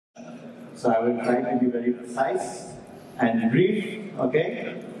So I will try to be very precise and brief,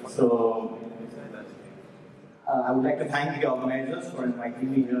 okay? So I would like to thank the organizers for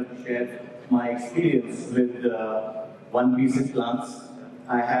inviting me here to share my experience with one-piece implants.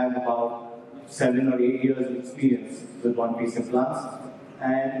 I have about 7 or 8 years of experience with one-piece implants,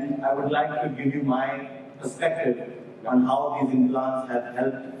 and I would like to give you my perspective on how these implants have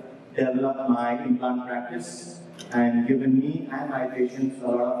helped develop my implant practice and given me and my patients a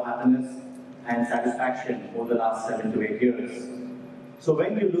lot of happiness and satisfaction over the last 7 to 8 years. So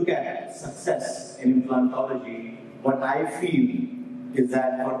when you look at success in implantology, what I feel is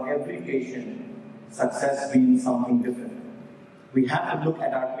that for every patient, success means something different. We have to look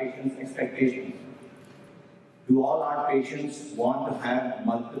at our patients' expectations. Do all our patients want to have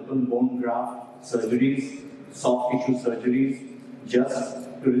multiple bone graft surgeries, soft tissue surgeries, just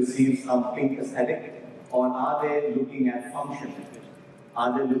to receive something aesthetic? Or are they looking at function?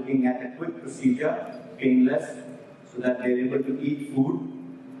 Are they looking at a quick procedure, painless, so that they're able to eat food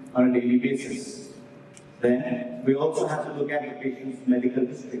on a daily basis? Then we also have to look at the patient's medical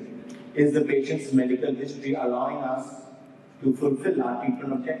history. Is the patient's medical history allowing us to fulfill our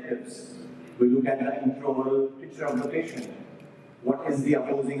treatment objectives? We look at the intraoral picture of the patient. What is the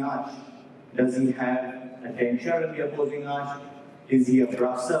opposing arch? Does he have a denture in the opposing arch? Is he a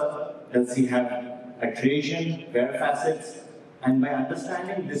bruxer? Does he have adhesion, bare facets? And by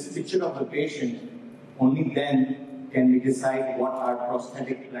understanding this picture of the patient, only then can we decide what our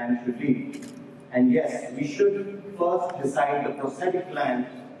prosthetic plan should be. And yes, we should first decide the prosthetic plan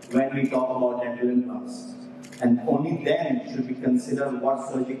when we talk about dental implants. And only then should we consider what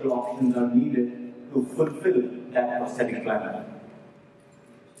surgical options are needed to fulfill that prosthetic plan.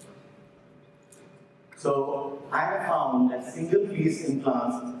 So I have found that single-piece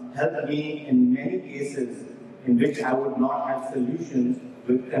implants help me in many cases in which I would not have solutions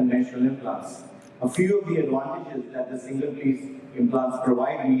with conventional implants. A few of the advantages that the single-piece implants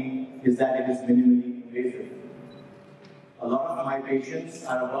provide me is that it is minimally invasive. A lot of my patients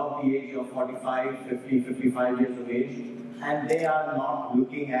are above the age of 45, 50, 55 years of age, and they are not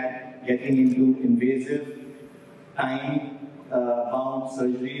looking at getting into invasive, time-bound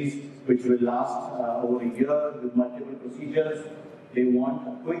surgeries which will last over a year with multiple procedures. They want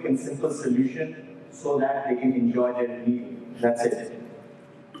a quick and simple solution so that they can enjoy their meal. That's it.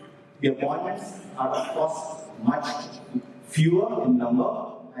 The appointments are, of course, much fewer in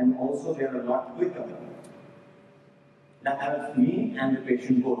number, and also they are a lot quicker. That helps me and the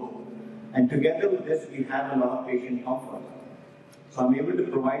patient both. And together with this, we have a lot of patient comfort. So I'm able to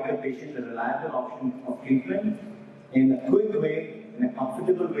provide the patient a reliable option of treatment in a quick way, in a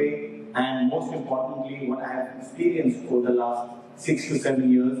comfortable way, and most importantly, what I have experienced over the last 6 to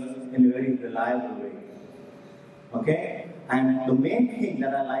 7 years in a very reliable way. Okay? And the main thing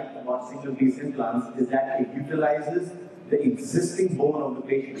that I like about single-piece implants is that it utilizes the existing bone of the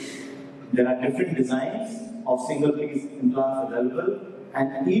patient. There are different designs of single-piece implants available,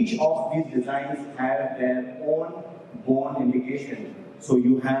 and each of these designs have their own bone indication. So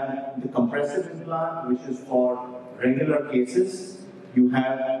you have the compressive implant, which is for regular cases. You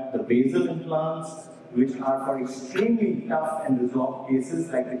have the basal implants, which are for extremely tough and resolved cases,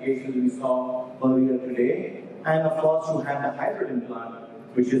 like the cases we saw earlier today. And of course, you have the hybrid implant,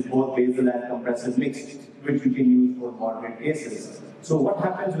 which is both basal and compressive mixed, which you can use for moderate cases. So what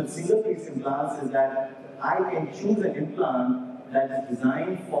happens with single-piece implants is that I can choose an implant that is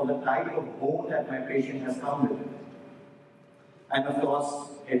designed for the type of bone that my patient has come with. And of course,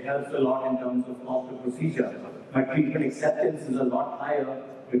 it helps a lot in terms of cost of procedure. My treatment acceptance is a lot higher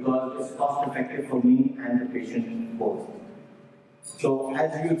because it's cost effective for me and the patient both. So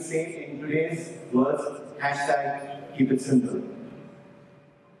as we would say in today's words, hashtag keep it simple.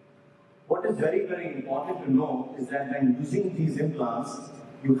 What is very, very important to know is that when using these implants,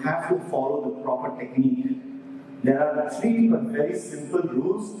 you have to follow the proper technique. There are 3 but very simple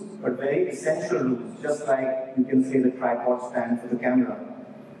rules, but very essential rules, just like you can say the tripod stand for the camera.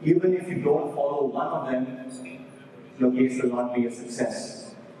 Even if you don't follow one of them, your case will not be a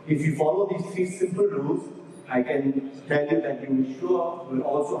success. If you follow these 3 simple rules, I can tell you that you sure will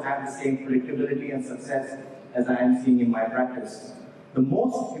also have the same predictability and success as I am seeing in my practice. The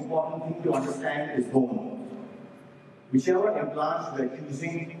most important thing to understand is bone. Whichever implants we are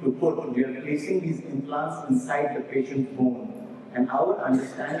choosing to put, we are placing these implants inside the patient's bone. And our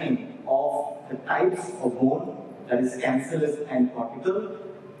understanding of the types of bone, that is cancellous and cortical,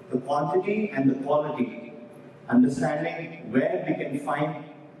 the quantity and the quality, understanding where we can find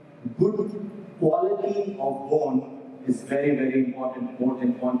good quality of bone is very, very important, more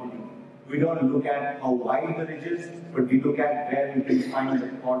than quantity. we don't look at how wide the ridge is, but we look at where we can find the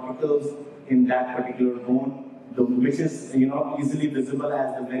corticals in that particular bone, which is easily visible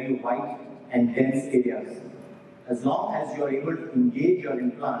as the very white and dense areas. As long as you are able to engage your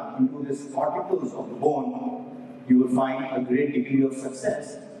implant into these corticals of the bone, you will find a great degree of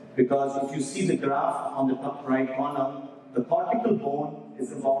success. Because if you see the graph on the top right corner, the cortical bone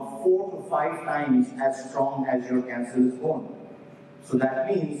is about 4 to 5 times as strong as your cancellous bone. So that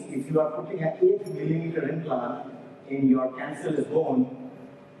means if you are putting an 8 millimeter implant in your cancellous bone,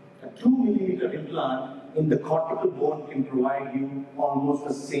 a 2 millimeter implant in the cortical bone can provide you almost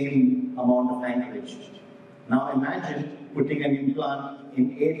the same amount of anchorage. Now imagine putting an implant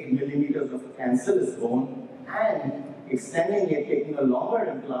in 8 millimeters of cancellous bone and extending it, taking a longer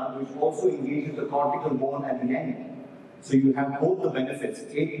implant which also engages the cortical bone at the end. So you have both the benefits,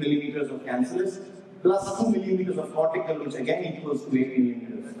 8 millimeters of cancellous plus 2 millimeters of cortical, which again equals to 8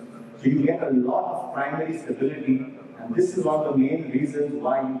 millimeters. So you get a lot of primary stability, and this is one of the main reasons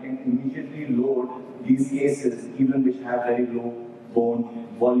why you can immediately load these cases, even which have very low bone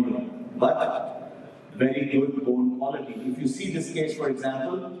volume, but very good bone quality. If you see this case, for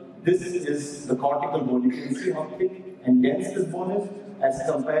example, this is the cortical bone. You can see how thick and dense this bone is as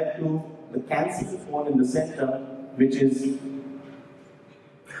compared to the cancellous bone in the center, which is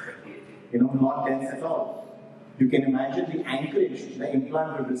not dense at all. You can imagine the anchorage the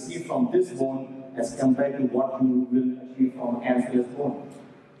implant will receive from this bone as compared to what you will achieve from a cancellous bone.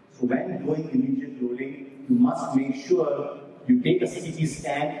 So when doing immediate loading, you must make sure you take a CT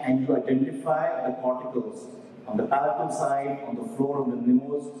scan and you identify the corticals on the palatal side, on the floor of the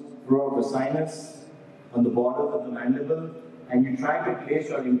nose, floor of the sinus, on the borders of the mandible, and you try to place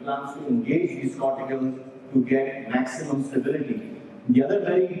your implants to engage these corticals to get maximum stability. The other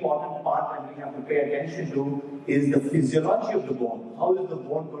very important part that we have to pay attention to is the physiology of the bone. How is the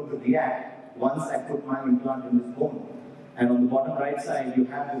bone going to react once I put my implant in this bone? And on the bottom right side, you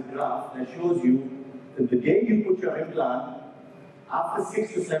have this graph that shows you that the day you put your implant, after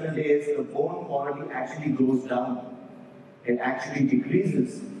 6 to 7 days, the bone quality actually goes down. It actually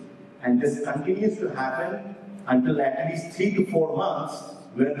decreases. And this continues to happen until at least 3 to 4 months,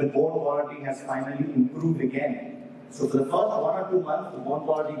 where the bone quality has finally improved again. So for the first 1 or 2 months, the bone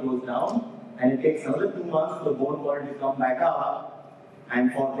quality goes down, and it takes another 2 months for the bone quality to come back up,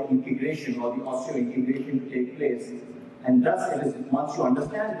 and for the integration or the osseointegration to take place. And thus, it is, once you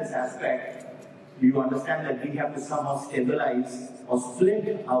understand this aspect, you understand that we have to somehow stabilize or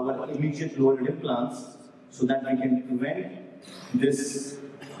split our immediate loaded implants so that we can prevent this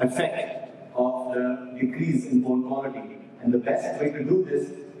effect of the decrease in bone quality. And the best way to do this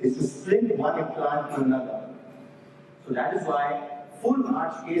is to split one implant to another. So that is why full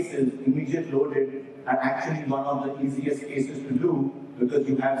arch cases, immediate loaded, are actually one of the easiest cases to do, because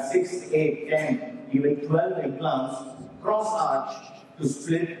you have 6, 8, 10, even 12 implants cross arch to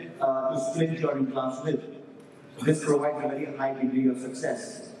split your implants with. This provides a very high degree of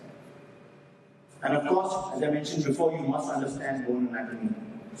success. And of course, as I mentioned before, you must understand bone anatomy.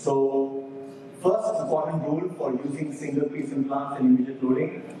 So, first important rule for using single piece implants and immediate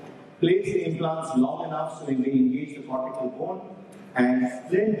loading: place the implants long enough so they engage the cortical bone, and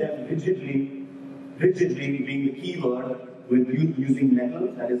splint them rigidly being the key word, with using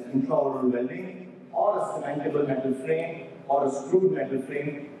metal, that is intraoral welding, or a cementable metal frame, or a screwed metal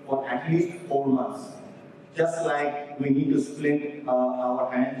frame for at least 4 months. Just like we need to splint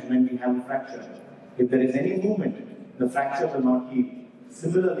our hands when we have a fracture. If there is any movement, the fracture will not heal.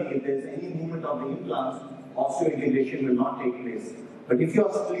 Similarly, if there is any movement of the implants, osseointegration will not take place. But if you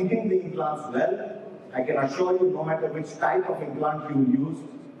are splinting the implants well, I can assure you, no matter which type of implant you will use,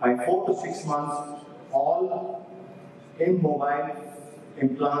 by 4 to 6 months, all immobile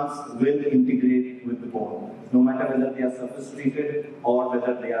implants will integrate with the bone, no matter whether they are surface treated or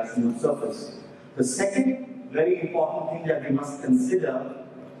whether they are smooth surface. The second very important thing that we must consider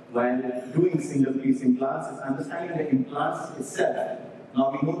while doing single piece implants is understanding the implants itself.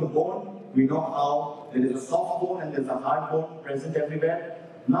 Now we know the bone, we know how there is a soft bone and there is a hard bone present everywhere.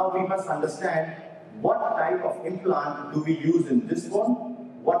 Now we must understand what type of implant do we use in this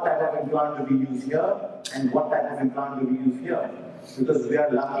bone, what type of implant do we use here, and what type of implant do we use here. Because we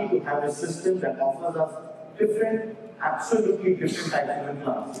are lucky to have a system that offers us absolutely different types of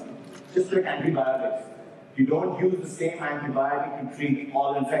implants. Just like antibiotics. You don't use the same antibiotic to treat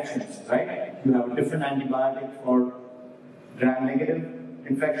all infections, right? You have a different antibiotic for gram-negative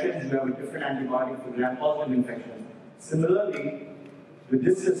infections, you have a different antibiotic for gram-positive infections. Similarly, with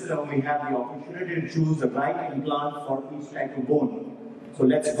this system, we have the opportunity to choose the right implant for each type of bone. So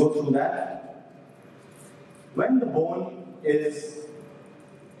let's go through that. When the bone is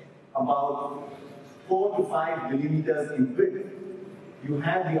about 4 to 5 millimeters in width, you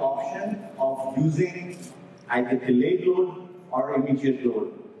have the option of using either delayed load or immediate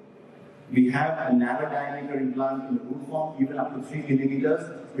load. We have a narrow diameter implant in the root form, even up to 3 millimeters,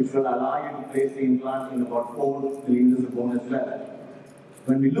 which will allow you to place the implant in about 4 millimeters of bone as well.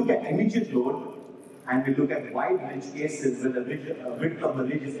 When we look at immediate load, and we look at wide ridge cases where the width of the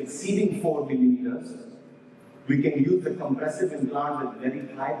ridge is exceeding 4 millimeters, we can use the compressive implant with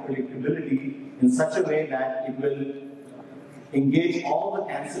very high predictability in such a way that it will engage all the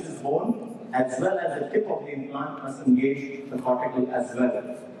cancellous bone, as well as the tip of the implant must engage the cortical as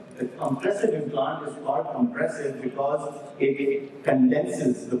well. The compressive implant is called compressive because it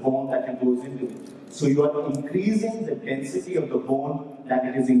condenses the bone that it goes into. So you are increasing the density of the bone that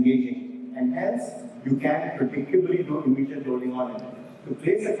it is engaging, and hence you can predictably do immediate loading on it. To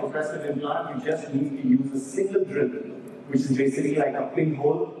place a compressive implant, you just need to use a single drill, which is basically like a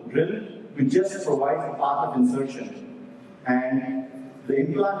pinhole drill, which just provides a path of insertion. And the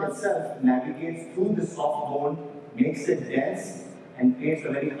implant itself navigates through the soft bone, makes it dense, and creates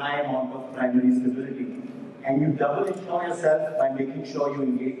a very high amount of primary stability. And you double insure yourself by making sure you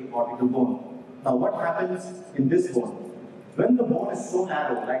engage the cortical bone. Now what happens in this bone? When the bone is so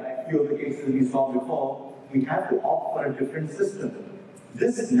narrow, like a few of the cases we saw before, we have to opt for a different system.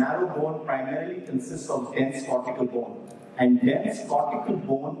 This narrow bone primarily consists of dense cortical bone. And dense cortical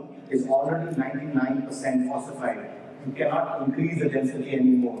bone is already 99% ossified. You cannot increase the density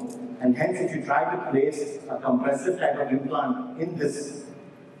anymore. And hence, if you try to place a compressive type of implant in this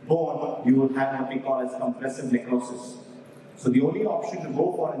bone, you will have what we call as compressive necrosis. So the only option to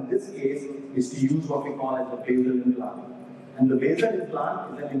go for in this case is to use what we call as a basal implant. And the basal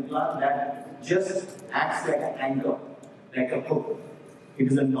implant is an implant that just acts like an anchor, like a hook.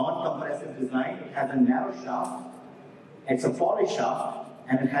 It is a non-compressive design. It has a narrow shaft. It's a polished shaft,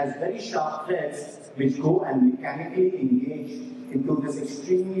 and it has very sharp threads which go and mechanically engage into this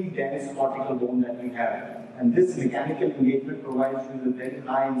extremely dense cortical bone that we have. And this mechanical engagement provides you with a very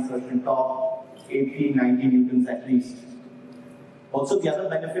high insertion torque, 80, 90 newtons at least. Also, the other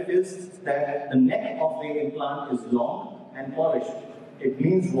benefit is that the neck of the implant is long and polished. It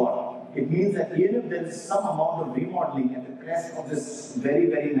means what? It means that even if there is some amount of remodeling at the crest of this very,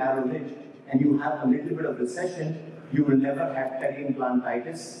 very narrow ridge, and you have a little bit of recession, you will never have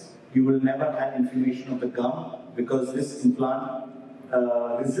peri-implantitis. You will never have inflammation of the gum, because this implant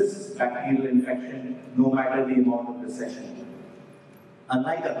resists bacterial infection no matter the amount of recession.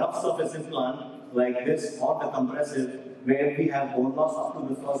 Unlike a rough surface implant like this or the compressive, where we have bone loss up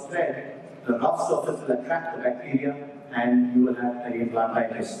to the first thread, the rough surface will attract the bacteria and you will have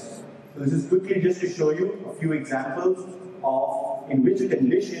peri-implantitis. So this is quickly just to show you a few examples of in which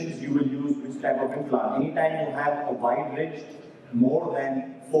conditions you will use which type of implant. Anytime you have a wide ridge, more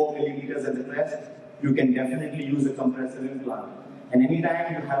than 4 millimeters at the crest, you can definitely use a compressive implant. And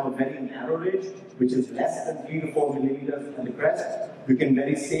anytime you have a very narrow ridge, which is less than 3 to 4 millimeters at the crest, you can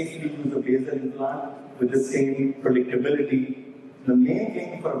very safely use a basal implant with the same predictability. The main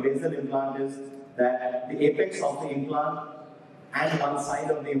thing for a basal implant is that the apex of the implant and one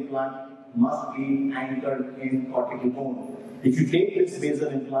side of the implant must be anchored in cortical bone. If you take this basal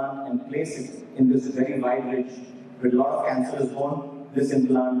implant and place it in this very wide ridge with a lot of cancellous bone, this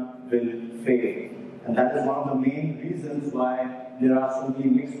implant will fail. And that is one of the main reasons why there are so many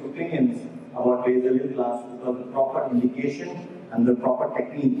mixed opinions about basal implants, because the proper indication and the proper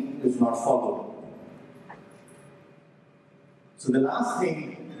technique is not followed. So the last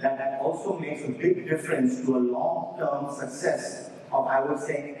thing that also makes a big difference to a long-term success of, I would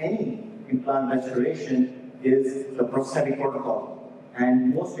say, any implant restoration is the prosthetic protocol,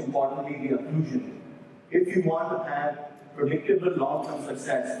 and most importantly, the occlusion. If you want to have predictable long-term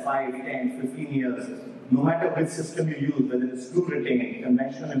success, 5, 10, 15 years, no matter which system you use, whether it's screw-retained,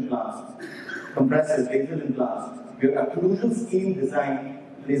 conventional implants, compressive, basal implants, your occlusion scheme design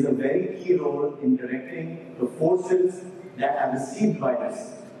plays a very key role in directing the forces that are received by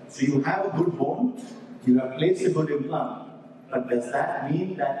this. So you have a good bone, you have placed a good implant, but does that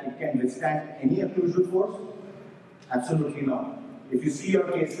mean that it can withstand any occlusion force? Absolutely not. If you see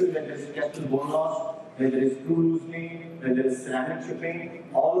your cases where there is skeletal bone loss, where there is screw loosening, where there is ceramic chipping,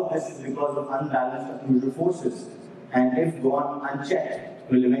 all of this is because of unbalanced occlusion forces. And if gone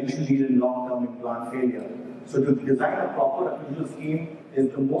unchecked, will eventually lead in long-term implant failure. So to design a proper occlusion scheme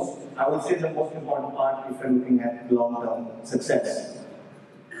is the most, I would say, the most important part if you're looking at long-term success.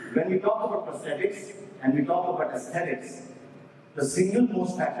 When we talk about prosthetics and we talk about aesthetics, the single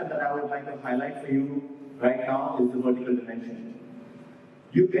most factor that I would like to highlight for you right now is the vertical dimension.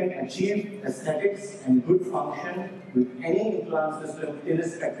 You can achieve aesthetics and good function with any implant system,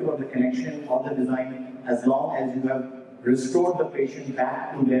 irrespective of the connection or the design, as long as you have restored the patient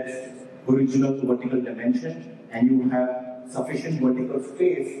back to their original vertical dimension and you have sufficient vertical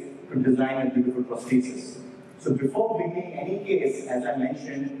space to design a beautiful prosthesis. So before beginning any case, as I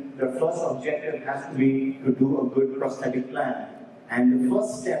mentioned, the first objective has to be to do a good prosthetic plan. And the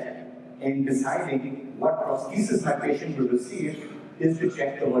first step in deciding what prosthesis my patient will receive is to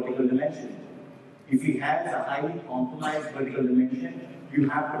check the vertical dimension. If he has a highly compromised vertical dimension, you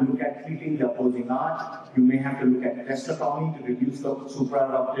have to look at treating the opposing arch. You may have to look at testotomy to reduce the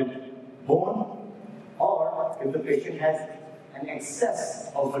supraerupted bone. Or if the patient has an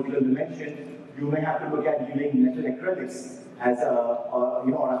excess of vertical dimension, you may have to look at using metal acrylics as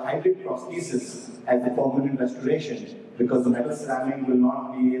or a hybrid prosthesis as a permanent restoration, because the metal ceramic will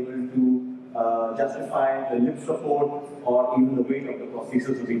not be able to justify the lip support or even the weight of the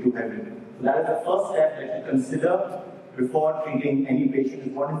prosthesis will be too heavy. So that is the first step that you consider before treating any patient,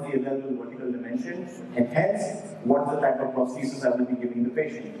 is what is the available vertical dimension, and hence what is the type of prosthesis I will be giving the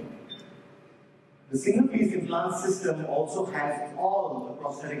patient. The single-piece implant system also has all the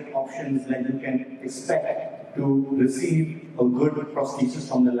prosthetic options that you can expect to receive a good prosthesis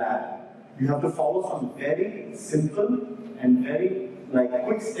from the lab. You have to follow some very simple and very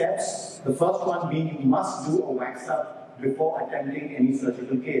quick steps. The first one being you must do a wax up before attempting any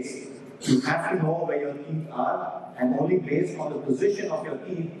surgical case. You have to know where your teeth are, and only based on the position of your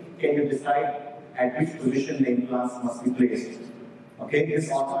teeth can you decide at which position the implants must be placed. Okay,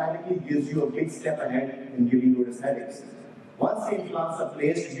 this automatically gives you a big step ahead in giving good aesthetics. Once the implants are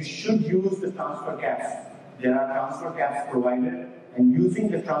placed, you should use the transfer caps. There are transfer caps provided, and using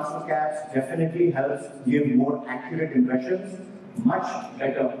the transfer caps definitely helps give more accurate impressions, much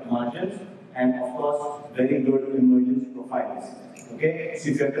better margins, and of course, very good emergence profiles. Okay, so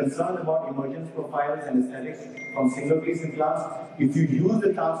if you're concerned about emergence profiles and aesthetics from single-piece implants, if you use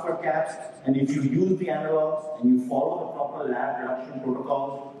the transfer caps and if you use the analogs and you follow the proper lab production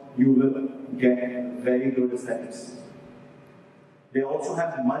protocols, you will get very good aesthetics. They also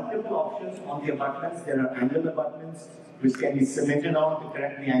have multiple options on the abutments. There are angle abutments which can be cemented on to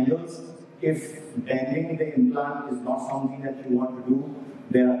correct the angles. If bending the implant is not something that you want to do,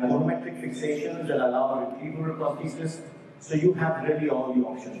 there are chronometric fixations that allow a retrievable prosthesis. So you have really all the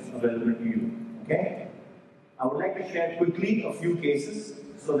options available to you. Okay? I would like to share quickly a few cases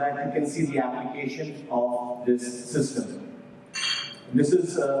so that you can see the application of this system. This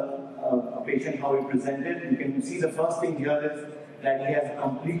is a patient how he presented. You can see the first thing here is that he has a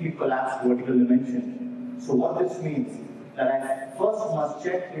completely collapsed vertical dimension. So what this means, that I first must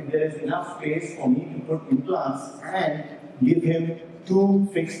check if there is enough space for me to put implants and give him two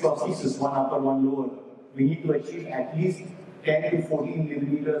fixed prostheses, one upper, one lower. We need to achieve at least 10 to 14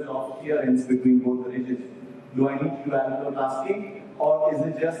 millimeters of clearance between both the ridges. Do I need to do abdominoplasty, or is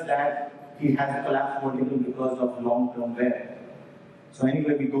it just that he has a collapsed vertical because of long-term wear? So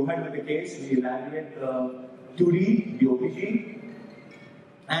anyway, we go ahead with the case, we evaluate the 2D, the OPG,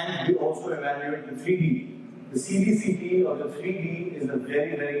 and we also evaluate the 3D. The CBCT or the 3D is a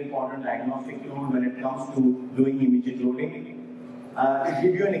very, very important diagnostic tool when it comes to doing immediate loading. To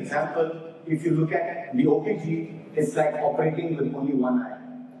give you an example, if you look at the OPG, it's like operating with only one eye.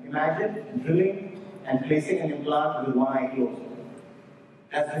 Imagine drilling and placing an implant with one eye closed.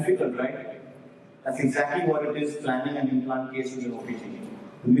 That's difficult, right? That's exactly what it is planning an implant case with an OPG.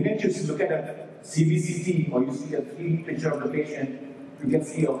 The minute you look at a CBCT or you see a 3D picture of the patient, you can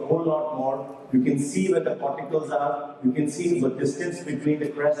see a whole lot more. You can see where the particles are. You can see the distance between the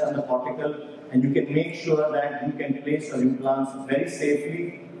crest and the particle, and you can make sure that you can place your implants very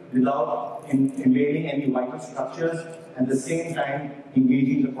safely without invading any vital structures, and at the same time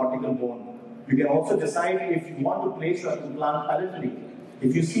engaging the cortical bone. You can also decide if you want to place your implant palatally.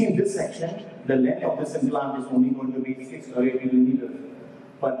 If you see in this section, the length of this implant is only going to be 6 or 8 millimeters.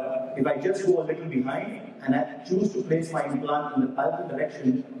 But if I just go a little behind and I choose to place my implant in the palatal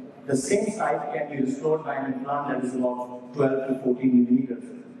direction, the same size can be restored by an implant that is about 12 to 14 millimeters.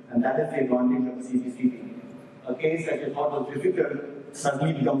 And that is the advantage of the CBCT. A case that you thought was difficult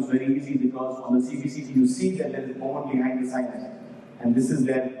suddenly becomes very easy, because on the CBCT you see that there is bone behind the sinus. And this is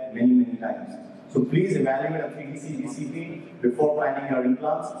there many, many times. So please evaluate a 3D CBCT before planning your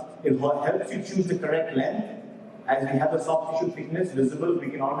implants. It helps you choose the correct length. As we have the soft tissue thickness visible, we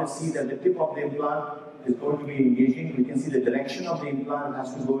can always see that the tip of the implant is going to be engaging. We can see the direction of the implant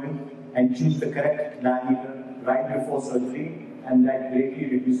has to go in, and choose the correct diameter right before surgery, and that greatly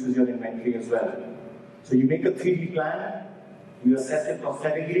reduces your inventory as well. So you make a 3D plan, you assess it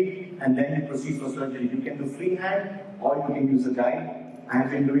prosthetically, and then you proceed for surgery. You can do freehand or you can use a guide. I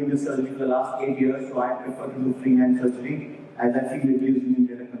have been doing this surgery for the last 8 years, so I prefer to do freehand surgery as I feel it gives me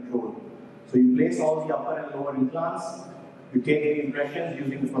better control. So you place all the upper and lower implants, you take the impressions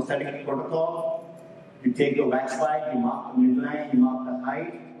using the prosthetic protocol, you take the wax pipe, you mark the midline, you mark the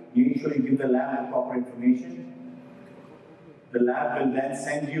height, you make sure you give the lab the proper information. The lab will then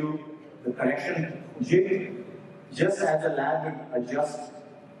send you the correction jig, just as the lab will adjust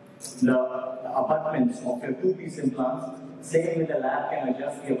the abutments of your 2-piece implants, same way the lab can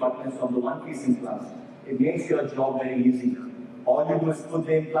adjust the abutments of the 1-piece implants. It makes your job very easy. All you do is put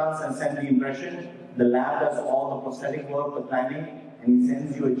the implants and send the impression. The lab does all the prosthetic work, the planning, and he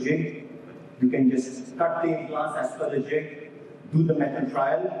sends you a jig. You can just cut the implants as per the jig, do the metal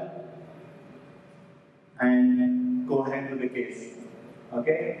trial, and go ahead with the case.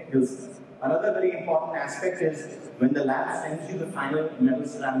 Okay? Another very important aspect is when the lab sends you the final metal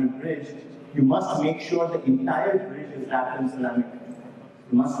ceramic bridge, you must make sure the entire bridge is wrapped in ceramic.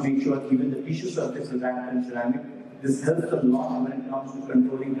 You must make sure even the tissue surface is wrapped in ceramic. This helps a lot when it comes to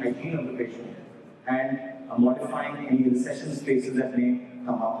controlling hygiene of the patient and modifying any recession spaces that may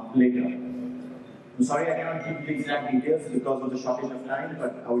come up later. I'm sorry I cannot give the exact details because of the shortage of time,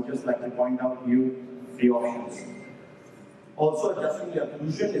 but I would just like to point out to you the options. Also, adjusting the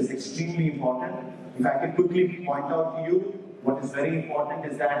occlusion is extremely important. If I can quickly point out to you, what is very important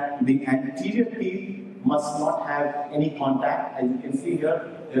is that the anterior teeth must not have any contact. As you can see here,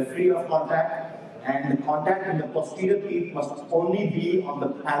 they're free of contact, and the contact in the posterior teeth must only be on the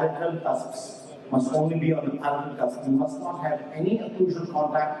palatal cusps. Must only be on the palatal cusp. You must not have any occlusal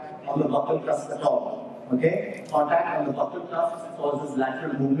contact on the buccal cusp at all. Okay? Contact on the buccal cusp causes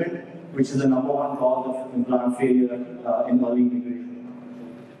lateral movement, which is the #1 cause of implant failure in early integration.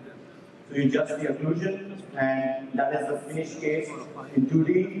 So you adjust the occlusion, and that is the finished case in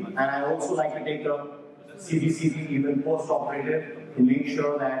 2D. And I also like to take a CBCT even post-operative to make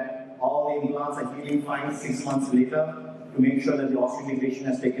sure that all the implants are healing fine 6 months later, to make sure that the osseointegration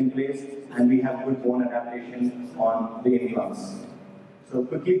has taken place and we have good bone adaptation on the implants. So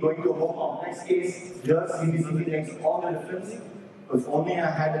quickly going to a more complex case, here CBCT makes all the difference. If only I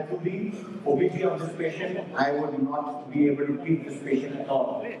had a 2D OBG of this patient, I would not be able to treat this patient at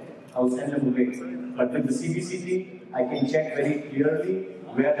all. I would send him away. But with the CBCT, I can check very clearly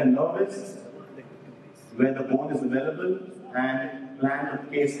where the nerve is, where the bone is available, and plan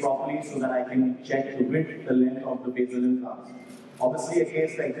the case properly so that I can check the width, the length of the basal implants. Obviously, a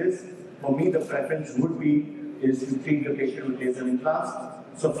case like this, for me, the preference would be is to treat the patient with basal implants.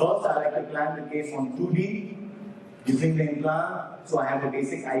 So first, I like to plan the case on 2D, using the implant, so I have a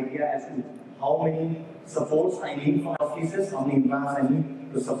basic idea as to how many supports I need for prosthesis, how many implants I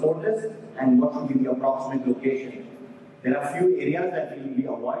need to support this, and what should be the approximate location. There are few areas that we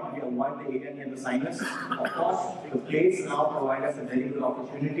avoid. We avoid the area near the sinus. Of course, the plates now provide us a very good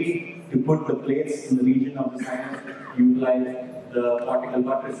opportunity to put the plates in the region of the sinus, utilize the cortical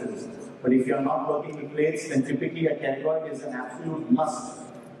buttresses. But if you are not working with plates, then typically a pterygoid is an absolute must.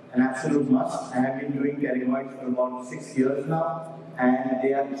 An absolute must. I have been doing pterygoids for about 6 years now, and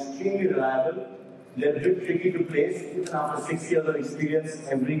they are extremely reliable. They're a bit tricky to place. Even after 6 years of experience,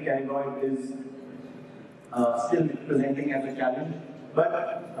 every pterygoid is still presenting as a challenge, but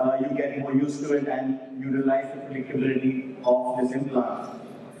you get more used to it and you realize the predictability of this implant.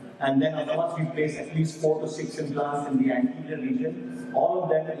 And then, of course, we place at least 4 to 6 implants in the anterior region, all of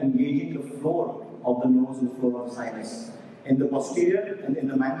them engaging the floor of the nose and the floor of the sinus. In the posterior and in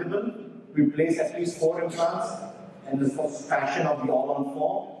the mandible, we place at least 4 implants in the fashion of the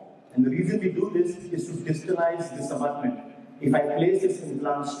all-on-4. And the reason we do this is to distalize this abutment. If I place this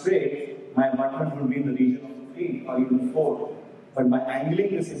implant straight, my abutment will be in the region of 3 or even 4. But by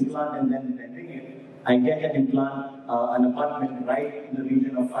angling this implant and then bending it, I get an implant, an abutment right in the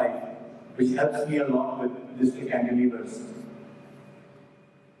region of 5, which helps me a lot with distal cantilevers.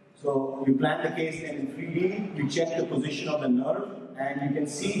 So you plan the case then in 3D, you check the position of the nerve, and you can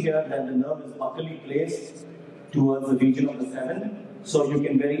see here that the nerve is buccally placed towards the region of the 7. So you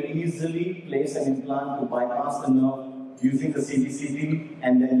can very easily place an implant to bypass the nerve using the CBCT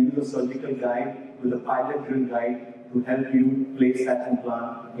and then use a surgical guide with a pilot drill guide to help you place that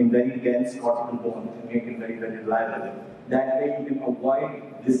implant in very dense cortical bone and make it very, very reliable. That way you can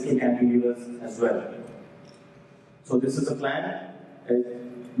avoid distal cantilevers as well. So this is the plan.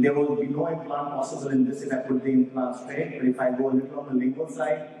 There will be no implant possible in this if I put the implant straight, but if I go a little on the lingual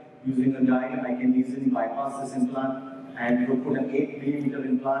side, using a guide, I can easily bypass this implant and put an 8mm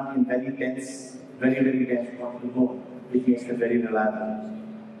implant in very dense cortical bone, which makes it very reliable.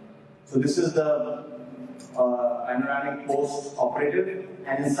 So this is the panoramic post-operative,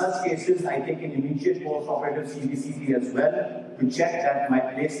 and in such cases, I take an immediate post-operative CBCT as well to check that my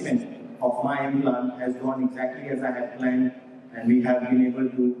placement of my implant has gone exactly as I had planned, and we have been able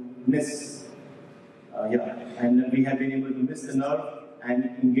to miss the nerve and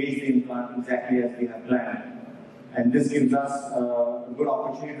engage the implant exactly as we have planned. And this gives us a good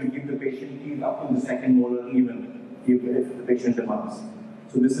opportunity to give the patient teeth up to the second molar even, if the patient demands.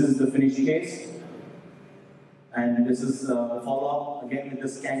 So this is the finished case. And this is the follow-up. Again, with the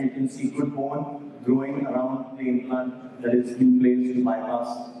scan, you can see good bone growing around the implant that is in place to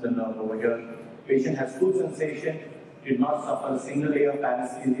bypass the nerve over here. Patient has full sensation, did not suffer a single layer of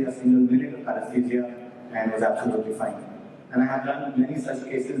paresthesia, a single minute of paresthesia, and was absolutely fine. And I have done many such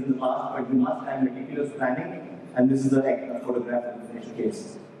cases in the past, but you must have meticulous planning, and this is a photograph of the finished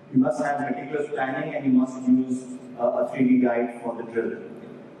case. You must have meticulous planning, and you must use a 3D guide for the drill.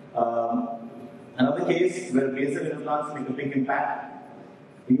 Another case where basal implants make a big impact.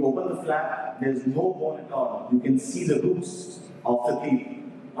 We open the flap, there's no bone at all. You can see the roots of the teeth.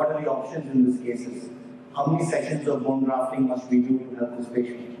 What are the options in these cases? How many sessions of bone grafting must we do to help this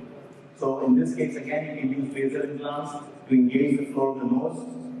patient? So in this case, again, we use basal implants to engage the floor of the nose.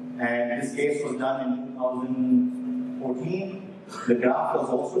 And this case was done in 2014. The graft was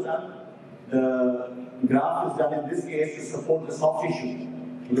also done. The graft is done in this case to support the soft tissue,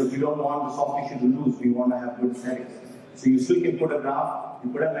 because we don't want the soft tissue to lose. We want to have good aesthetics. So you still can put a graft,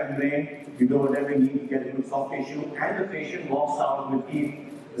 you put a membrane, you do whatever you need to get a good soft tissue, and the patient walks out with teeth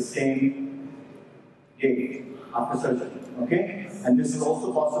the same day after surgery. Okay? And this is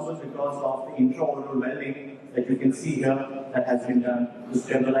also possible because of the intraoral welding that you can see here that has been done to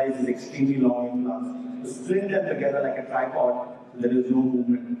stabilize these extremely long implants, to string them together like a tripod so there is no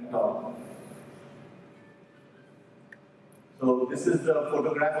movement at all. So this is the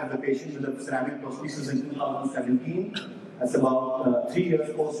photograph of the patient with the ceramic prosthesis in 2017. That's about 3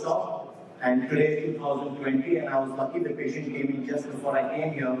 years post-op. And today is 2020, and I was lucky the patient came in just before I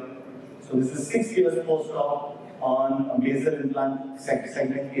came here. So this is 6 years post-op on a basal implant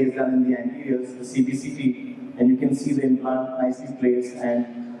segment case done in the anteriors, the CBCT, and you can see the implant nicely placed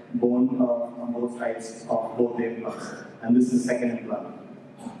and bone on both sides of both the implants. And this is the second implant.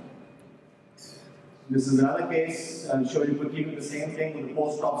 This is another case. I'll show you quickly with the same thing with the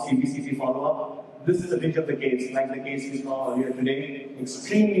post-op CBCT follow-up. This is the ridge of the case, like the case we saw earlier today.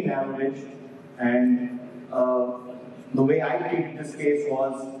 Extremely narrow ridge. And the way I treated this case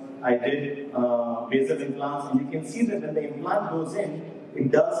was I did basal implants, and you can see that when the implant goes in,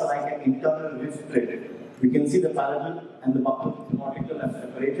 it does like an internal rib split. You can see the palatal and the buccal cortical are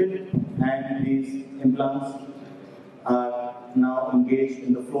separated, and these implants are now engaged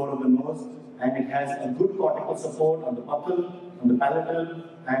in the floor of the nose, and it has a good cortical support on the buccal, on the palatal,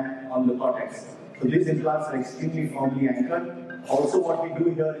 and on the cortex. So these implants are extremely firmly anchored. Also, what we do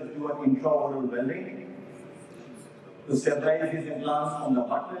here is do an intraoral welding to stabilize these implants from the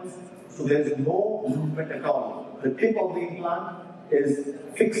abutments, so there is no movement at all. The tip of the implant is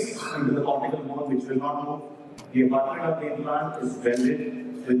fixed into the cortical bone, which will not move. The abutment of the implant is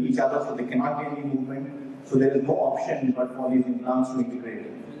welded with each other, so they cannot get any movement. So there is no option but for these implants to integrate.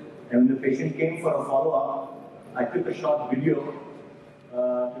 And when the patient came for a follow-up, I took a short video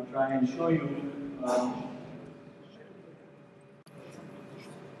to try and show you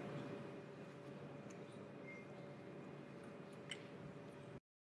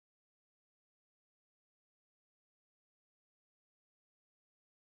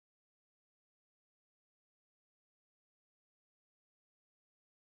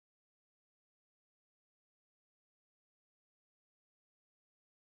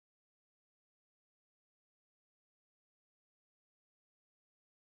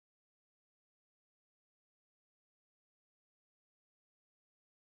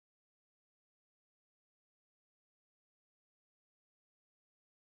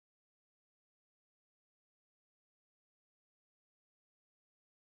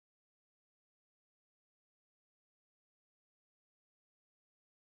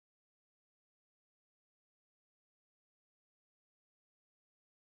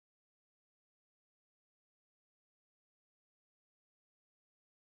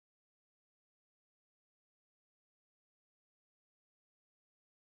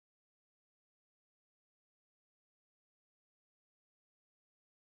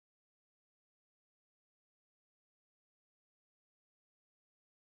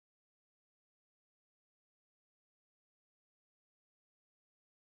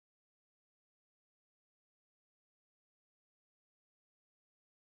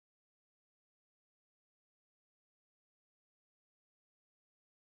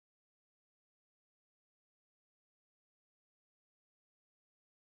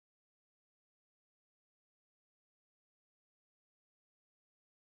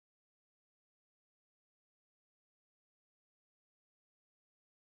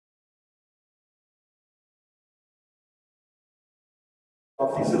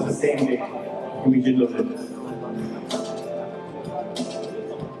prosthesis the same day, immediate loaded.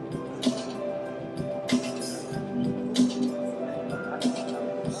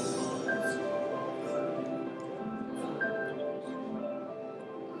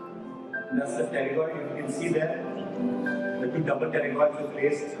 That's the pterygoid. You can see there, the two double pterygoids were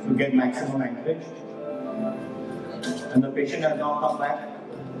placed to get maximum anchorage. And the patient has now come back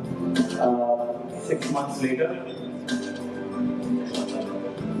 6 months later.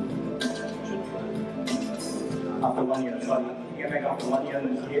 After 1 year, sorry. He came back after 1 year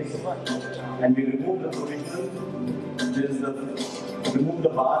in this case. And we removed the provisional. Remove the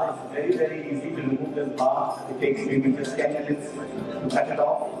bar. It's very, very easy to remove this bar. It takes maybe just 10 minutes to cut it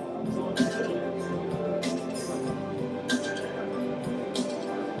off.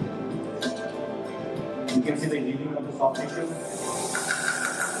 You can see the healing of the soft tissue.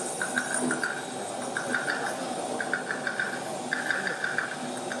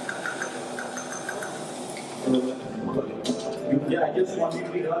 Yeah, I just want you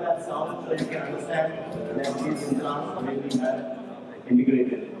to hear that sound so you can understand that these implants really have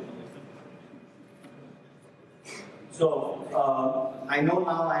integrated. So, I know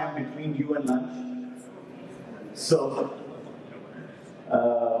now I am between you and lunch. So,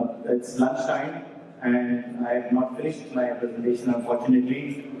 it's lunchtime. And I have not finished my presentation,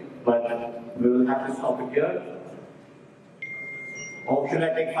 unfortunately, but we will have to stop it here. Or should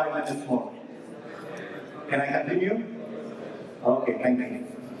I take 5 minutes more? Can I continue? Okay, thank you.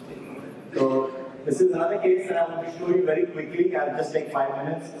 So, this is another case that I want to show you very quickly. I'll just take 5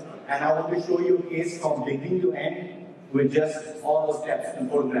 minutes. And I want to show you a case from beginning to end with just all the steps and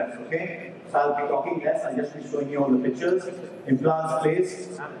photographs, okay? So I'll be talking less, I'll just be showing you all the pictures. Implants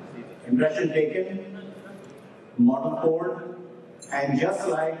placed, impression taken, model poured, and just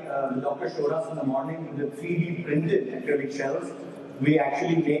like the doctor showed us in the morning with the 3D printed acrylic shells, we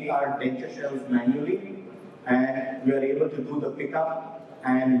actually make our denture shells manually, and we are able to do the pickup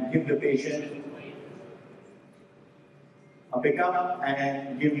and give the patient a pickup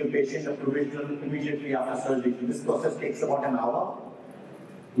and give the patient a provisional immediately after surgery. This process takes about an hour.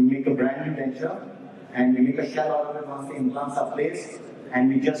 We make a brand new denture and we make a shell out of it once the implants are placed, and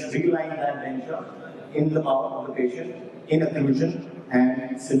we just reline that denture in the mouth of the patient in occlusion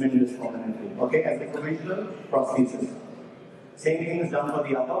and cement this permanently. Okay, as a provisional prosthesis. Same thing is done for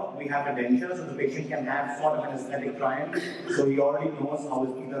the upper. We have a denture so the patient can have sort of an aesthetic triangle, so he already knows how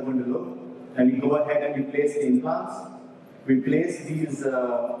his teeth are going to look. Then we go ahead and we place the implants. We place these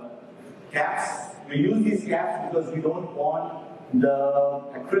caps. We use these caps because we don't want the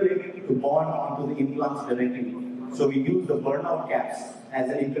acrylic to bond onto the implants directly. So we use the burnout caps as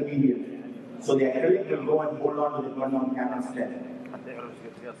an intermediate. So the acrylic will go and hold on to the burnout cap instead.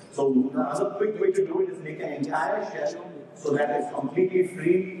 So another quick way to do it is make an entire shell so that it's completely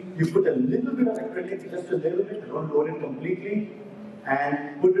free. You put a little bit of acrylic, just a little bit, don't load it completely,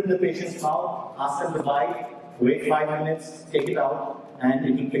 and put it in the patient's mouth, ask them to bite, wait 5 minutes, take it out, and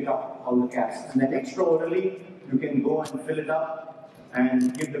it will pick up all the caps. And then extra-orally, you can go and fill it up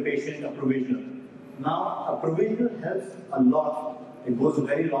and give the patient a provisional. Now, a provisional helps a lot. It goes a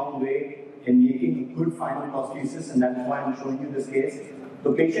very long way in making a good final prosthesis, and that's why I'm showing you this case.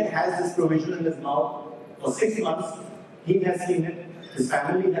 The patient has this provisional in his mouth for 6 months. He has seen it, his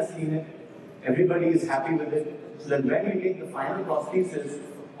family has seen it, everybody is happy with it. So that when we make the final prosthesis,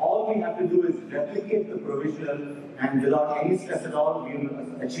 all we have to do is replicate the provisional, and without any stress at all, we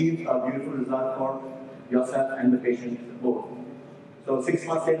will achieve a beautiful result for yourself and the patient both. So 6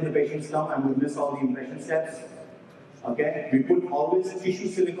 months later, the patients come and we miss all the impression steps. Okay, we put always tissue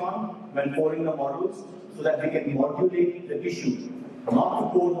silicone when pouring the models so that we can modulate the tissue, not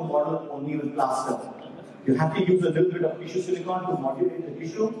to pour the model only with plaster. You have to use a little bit of tissue silicone to modulate the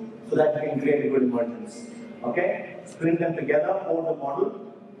tissue so that you can create a good emergence. Okay, bring them together, pour the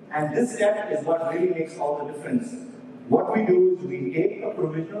model. And this step is what really makes all the difference. What we do is we take a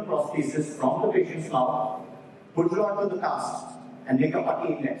provisional prosthesis from the patient's mouth, put it onto the cast, and make a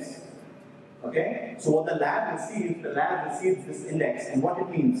putty index. Okay? So what the lab receives this index, and what it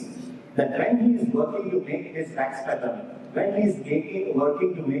means that when he is working to make his wax pattern, when he is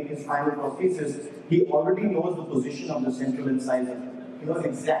working to make his final prosthesis, he already knows the position of the central incisor. He knows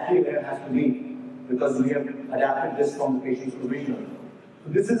exactly where it has to be because we have adapted this from the patient's provisional. So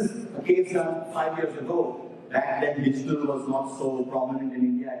this is a case done 5 years ago. Back then, digital was not so prominent in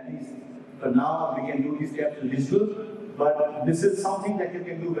India, at least. But now we can do these steps with digital. But this is something that you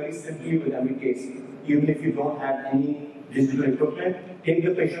can do very simply with every case. Even if you don't have any digital equipment, take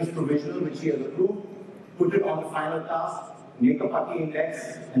the patient's provisional, which he has approved, put it on the final task, make a putty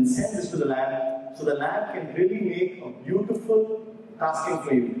index, and send this to the lab. So the lab can really make a beautiful casting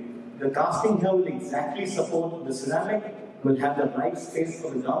for you. The casting here will exactly support the ceramic, will have the right space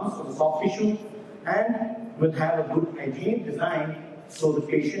for the gums, for the soft tissue, and will have a good hygienic design so the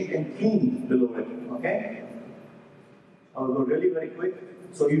patient can clean below it, okay? I'll go really very quick.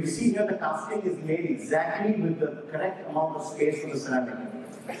 So you see here the casting is made exactly with the correct amount of space for the ceramic.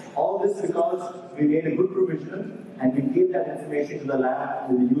 All this because we made a good provision and we gave that information to the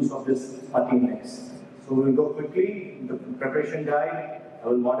lab with the use of this putty index. So we'll go quickly, the preparation guide, I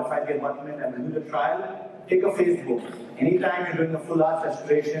will modify the abutment, I will do the trial, take a phase book. Anytime you're doing a full arch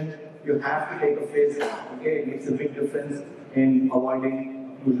restoration, you have to take a phase book, okay? It makes a big difference in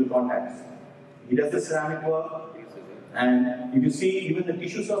avoiding occlusal contacts. He does the ceramic work, and if you see, even the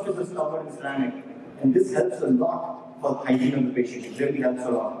tissue surface is covered in ceramic, and this helps a lot for hygiene of the patient. It really helps a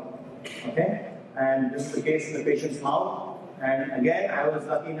lot, okay? And this is the case in the patient's mouth, and again, I was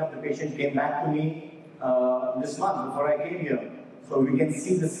lucky enough, the patient came back to me this month before I came here. So we can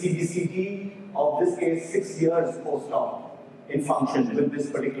see the CBCT of this case 6 years post-op in function with this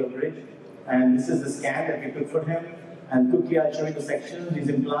particular bridge. And this is the scan that we took for him. And quickly I'll show you the section. These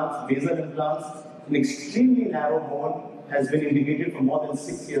implants, basal implants, an extremely narrow bone, has been integrated for more than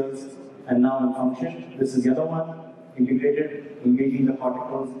 6 years and now in function. This is the other one, integrated, engaging the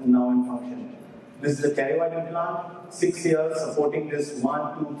corticals and now in function. This is a pterygoid implant, 6 years supporting this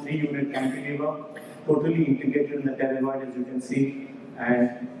 1, 2, 3 unit cantilever, totally integrated in the pterygoid as you can see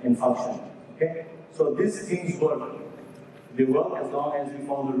and in function. Okay? So these things work. They work as long as we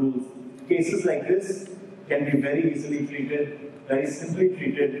follow the rules. Cases like this can be very easily treated, very simply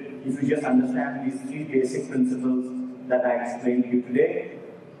treated if you just understand these 3 basic principles that I explained to you today.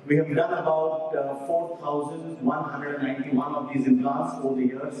 We have done about 4,191 of these implants over the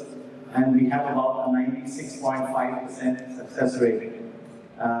years, and we have about a 96.5% success rate.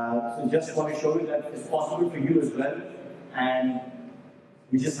 So just want to show you that it's possible for you as well, and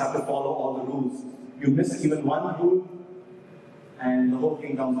we just have to follow all the rules. You miss even one rule, and the whole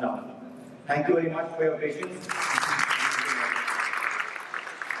thing comes down. Thank you very much for your patience.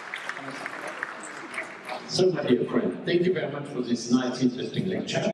 So, my dear friend, thank you very much for this nice, interesting lecture.